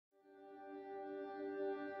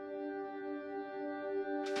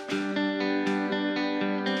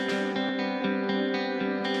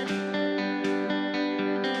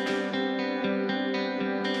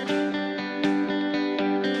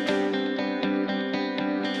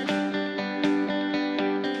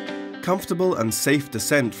Comfortable and safe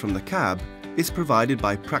descent from the cab is provided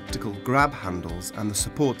by practical grab handles and the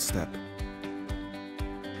support step.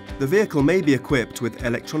 The vehicle may be equipped with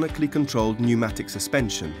electronically controlled pneumatic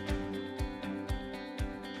suspension.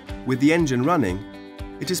 With the engine running,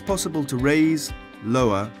 it is possible to raise,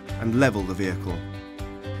 lower and level the vehicle.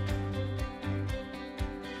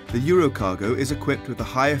 The EuroCargo is equipped with a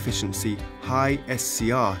high-efficiency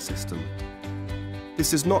HI-SCR system.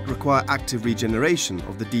 This does not require active regeneration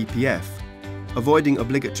of the DPF, avoiding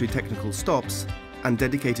obligatory technical stops and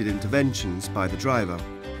dedicated interventions by the driver.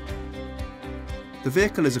 The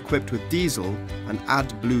vehicle is equipped with diesel and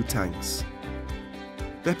AdBlue tanks.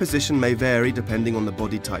 Their position may vary depending on the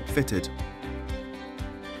body type fitted.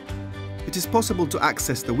 It is possible to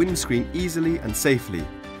access the windscreen easily and safely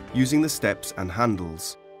using the steps and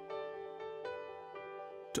handles.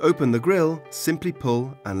 To open the grille, simply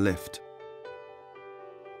pull and lift.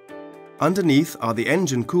 Underneath are the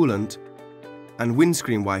engine coolant and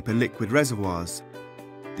windscreen wiper liquid reservoirs,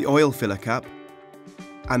 the oil filler cap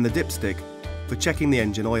and the dipstick for checking the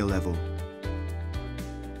engine oil level.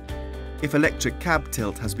 If electric cab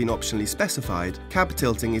tilt has been optionally specified, cab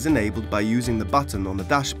tilting is enabled by using the button on the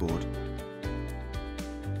dashboard.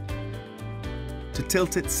 To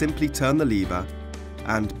tilt it, simply turn the lever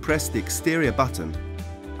and press the exterior button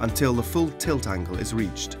until the full tilt angle is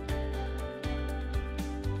reached.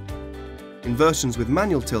 In versions with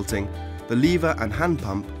manual tilting, the lever and hand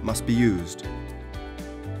pump must be used.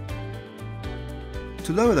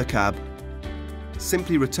 To lower the cab,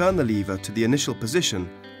 simply return the lever to the initial position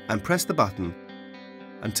and press the button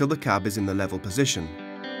until the cab is in the level position.